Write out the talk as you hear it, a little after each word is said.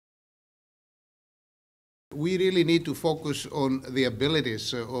We really need to focus on the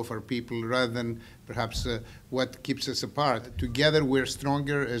abilities of our people rather than perhaps what keeps us apart. Together we're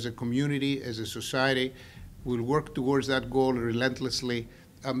stronger as a community, as a society. We'll work towards that goal relentlessly.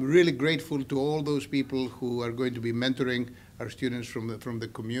 I'm really grateful to all those people who are going to be mentoring our students from the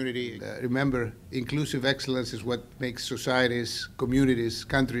community. Remember, inclusive excellence is what makes societies, communities,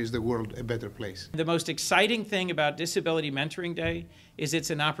 countries, the world a better place. The most exciting thing about Disability Mentoring Day is it's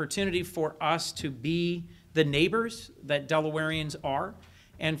an opportunity for us to be the neighbors that Delawareans are,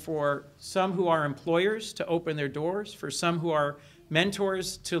 and for some who are employers to open their doors, for some who are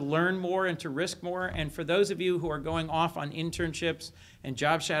mentors to learn more and to risk more, and for those of you who are going off on internships and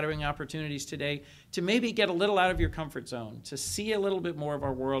job shadowing opportunities today, to maybe get a little out of your comfort zone, to see a little bit more of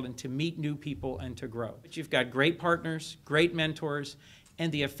our world and to meet new people and to grow. But you've got great partners, great mentors, and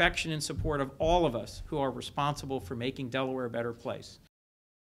the affection and support of all of us who are responsible for making Delaware a better place.